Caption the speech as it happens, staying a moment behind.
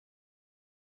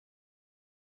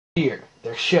Year,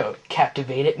 their show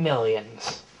captivated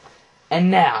millions.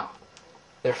 And now,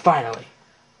 they're finally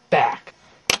back.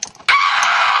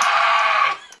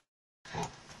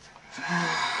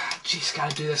 Jeez,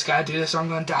 gotta do this, or I'm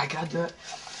gonna die, gotta do it.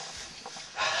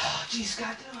 Jeez,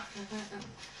 gotta do it.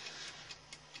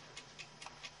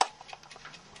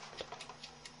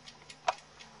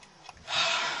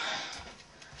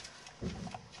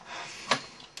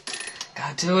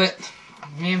 Gotta do it.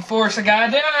 Me and Force, I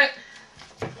gotta do it.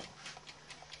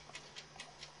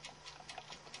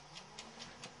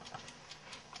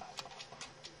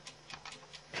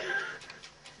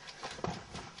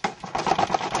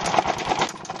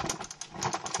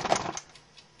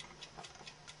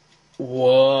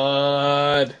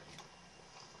 What?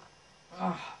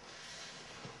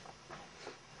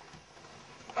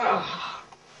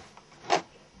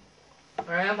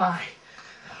 Where am I?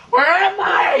 Where am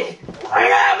I?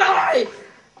 Where am I?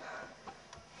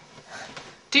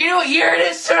 Do you know what year it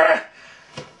is, sir?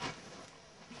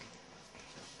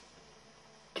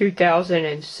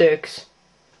 2006.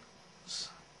 You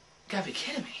gotta be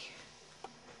kidding me.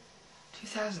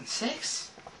 2006?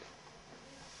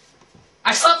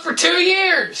 I slept for 2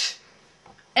 years!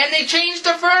 And they changed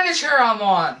the furniture I'm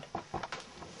on!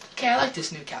 Okay, I like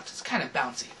this new couch. It's kind of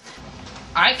bouncy.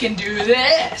 I can do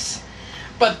this!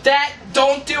 But that,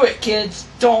 don't do it, kids.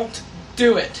 Don't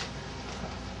do it.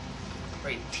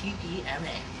 Rated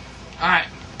TVMA. Alright.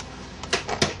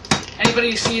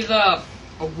 Anybody see the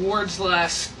awards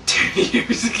last 2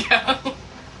 years ago?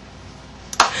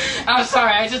 I'm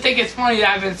sorry, I just think it's funny that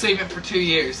I've been sleeping for 2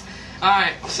 years.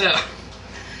 Alright, so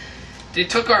they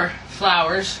took our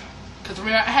flowers, because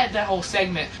I had that whole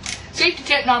segment. Safety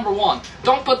tip number 1,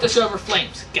 don't put this over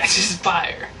flames. It catches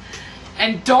fire.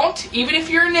 And don't, even if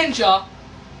you're a ninja,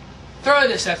 throw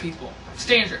this at people. It's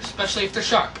dangerous, especially if they're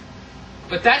sharp.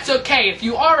 But that's okay. If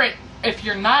you're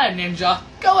not a ninja,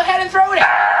 go ahead and throw it.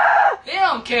 They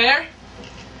don't care.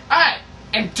 Alright,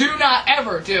 and do not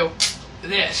ever do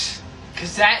this,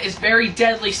 because that is very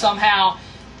deadly somehow.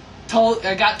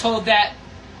 I got told that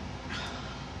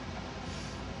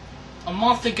a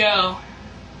month ago,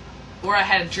 or I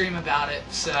had a dream about it,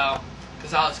 so,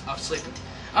 because I was sleeping.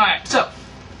 Alright, so,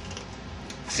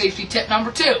 safety tip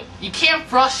number 2. You can't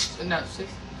brush,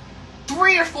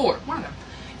 3 or 4, one of them.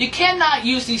 You cannot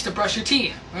use these to brush your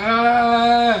teeth.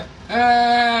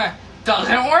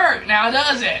 Doesn't work, now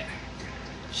does it?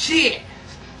 Shit.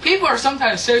 People are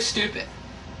sometimes so stupid.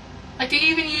 Like, they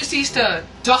even use these to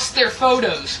dust their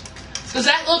photos. Does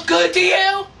that look good to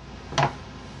you?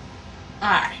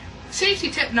 Alright.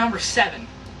 Safety tip number 7.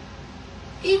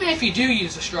 Even if you do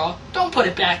use a straw, don't put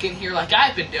it back in here like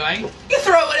I've been doing. You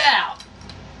throw it out.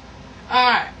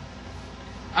 Alright.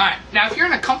 Alright. Now, if you're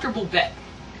in a comfortable bed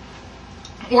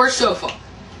or a sofa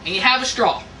and you have a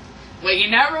straw, what you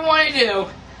never want to do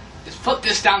is put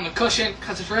this down the cushion,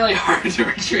 because it's really hard to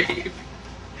retrieve.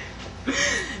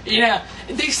 You know,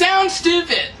 they sound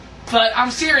stupid, but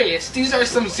I'm serious. These are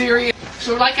some serious...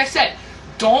 So like I said,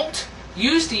 don't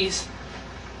use these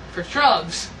for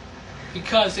drugs,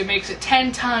 because it makes it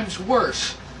 10 times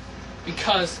worse,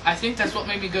 because I think that's what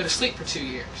made me go to sleep for 2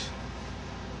 years.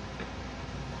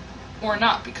 Or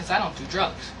not, because I don't do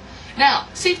drugs. Now,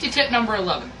 safety tip number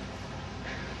 11.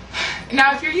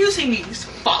 Now, if you're using these,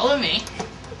 follow me.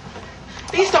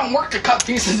 These don't work to cut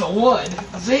pieces of wood.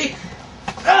 See?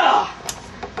 Ugh!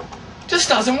 Just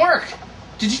doesn't work.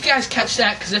 Did you guys catch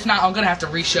that? Because if not, I'm going to have to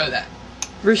re-show that.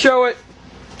 Re-show it.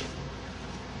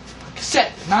 Like I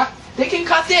said, they can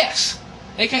cut this.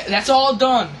 That's all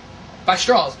done by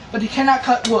straws. But they cannot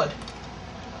cut wood.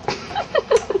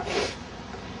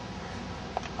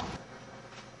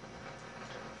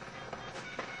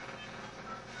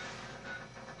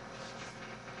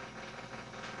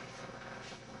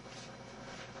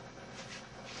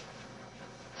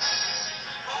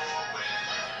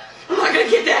 I'm not gonna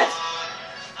get that!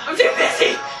 I'm too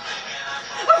busy!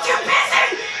 I'm too busy!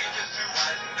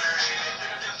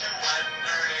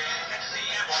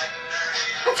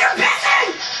 I'm too busy!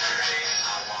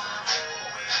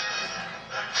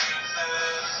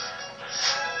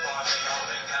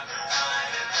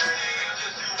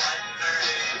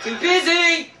 Too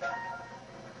busy!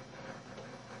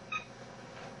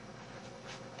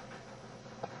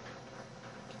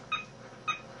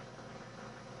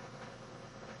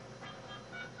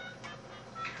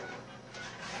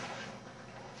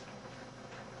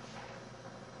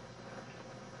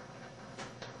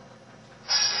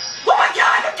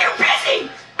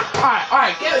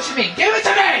 Alright, give it to me! Give it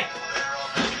to me!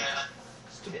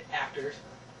 Stupid actors.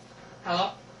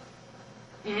 Hello?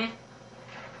 Mm-hmm.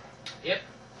 Yep.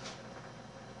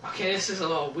 Okay, this is a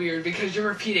little weird because you're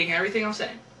repeating everything I'm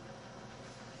saying.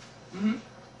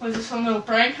 Was this some little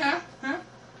prank, huh? Huh?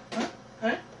 Huh?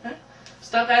 Huh? Huh?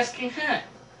 Stop asking, huh?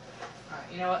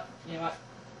 Alright, you know what? You know what?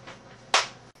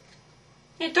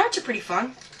 Yeah, darts are pretty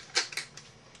fun.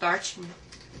 Darts.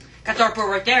 Got dartboard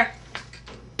right there.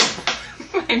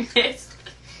 I missed.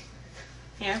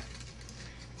 Yeah.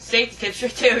 Safety tips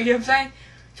right too, you know what I'm saying?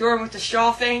 Jordan with the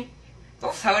straw thing.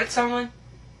 Don't throw it at someone.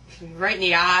 Right in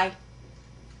the eye.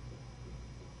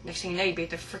 Next thing you know, you'd be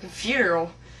at the freaking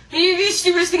funeral. I mean, you'd be the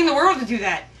stupidest thing in the world to do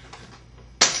that.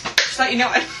 Just let you know.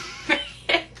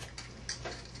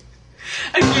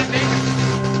 I can't think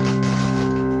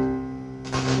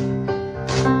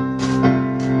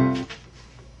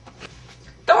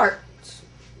of darts.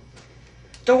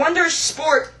 The wondrous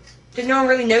sport that no one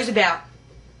really knows about.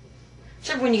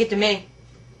 Except when you get to me.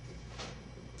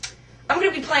 I'm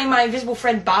going to be playing my invisible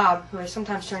friend Bob, who I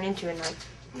sometimes turn into at night.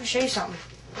 I'm going to show you something.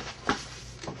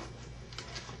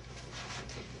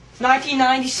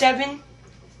 1997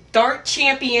 dart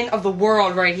champion of the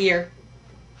world right here.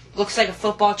 Looks like a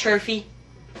football trophy.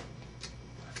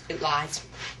 It lies.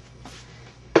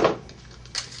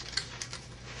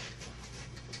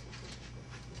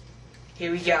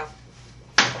 Here we go.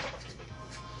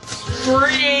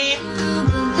 3D.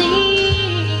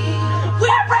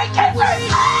 We're breaking free!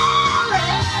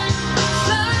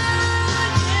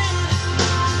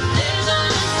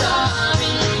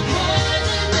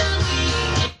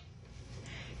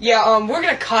 Yeah, we're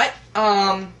gonna cut.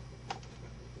 Yeah,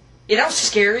 that was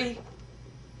scary.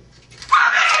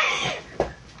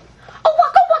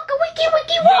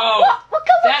 Yo,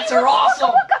 that's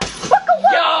awesome.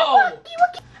 Yo!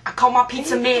 I called my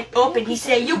pizza man up and he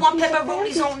said, "You want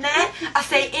pepperonis on that?" I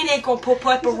say, "It ain't gonna put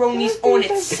pepperonis on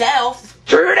itself."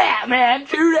 True that, man.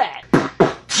 True that.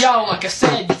 Yo, like I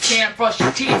said, you can't brush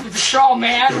your teeth with a straw,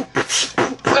 man.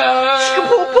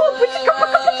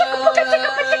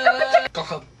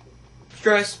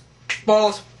 Stress.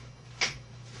 Balls.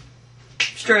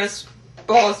 Stress.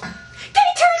 Balls.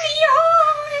 Daddy, turn me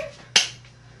on!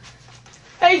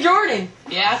 Hey, Jordan.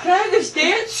 Yeah? Can I have this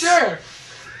dance? Sure.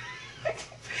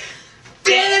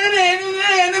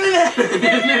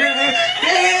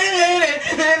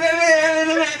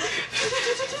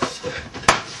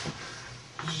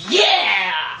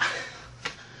 Yeah!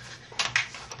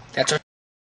 That's right.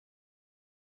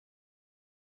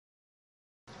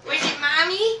 Was it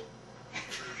mommy?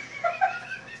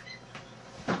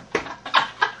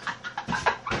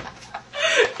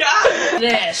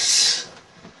 This.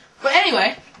 But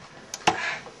anyway,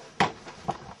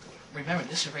 remember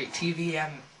this is rated TV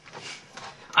and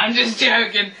I'm just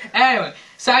joking. Anyway,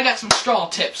 so I got some straw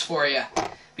tips for you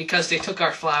because they took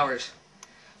our flowers.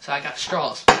 So I got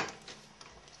straws.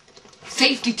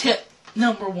 Safety tip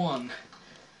number 1.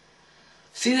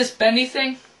 See this bendy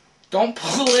thing? Don't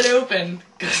pull it open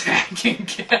because that can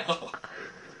kill.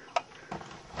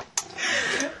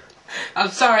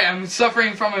 I'm sorry, I'm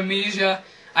suffering from amnesia.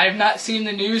 I have not seen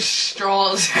the new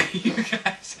straws you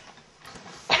guys.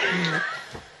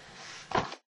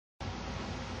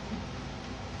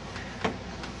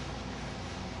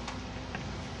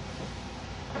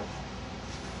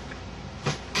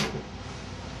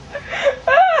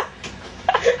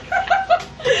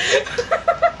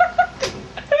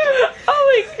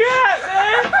 Holy crap,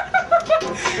 man!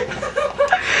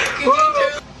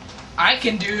 I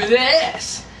can do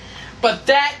this. But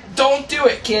that, don't do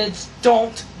it, kids.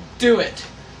 Don't do it.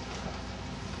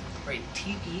 Rated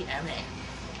TVMA.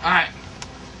 Alright.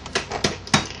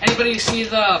 Anybody see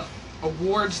the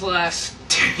awards last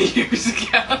 2 years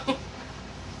ago?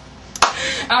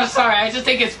 I'm sorry, I just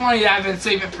think it's funny that I've been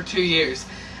sleeping for 2 years.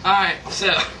 Alright,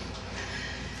 so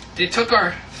they took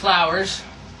our flowers,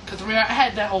 because I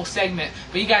had that whole segment,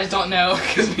 but you guys don't know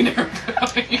because we never put it on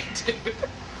YouTube.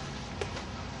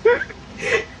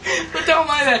 But don't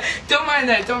mind that. Don't mind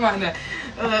that. Don't mind that.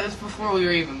 It's before we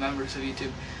were even members of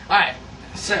YouTube. Alright,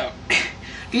 so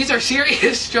these are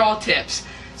serious straw tips.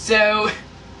 So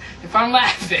if I'm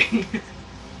laughing,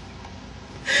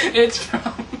 it's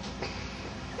from.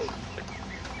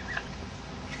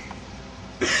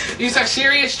 These are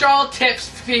serious straw tips,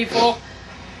 people.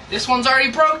 This one's already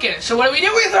broken. So what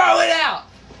do? We throw it out.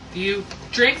 Do you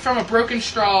drink from a broken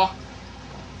straw?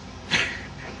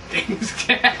 Things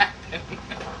can happen.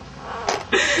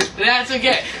 That's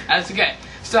okay. That's okay.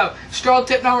 So, straw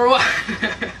tip number 1.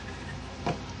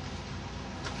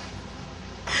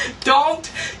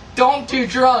 Don't do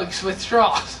drugs with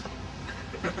straws.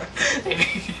 They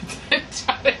make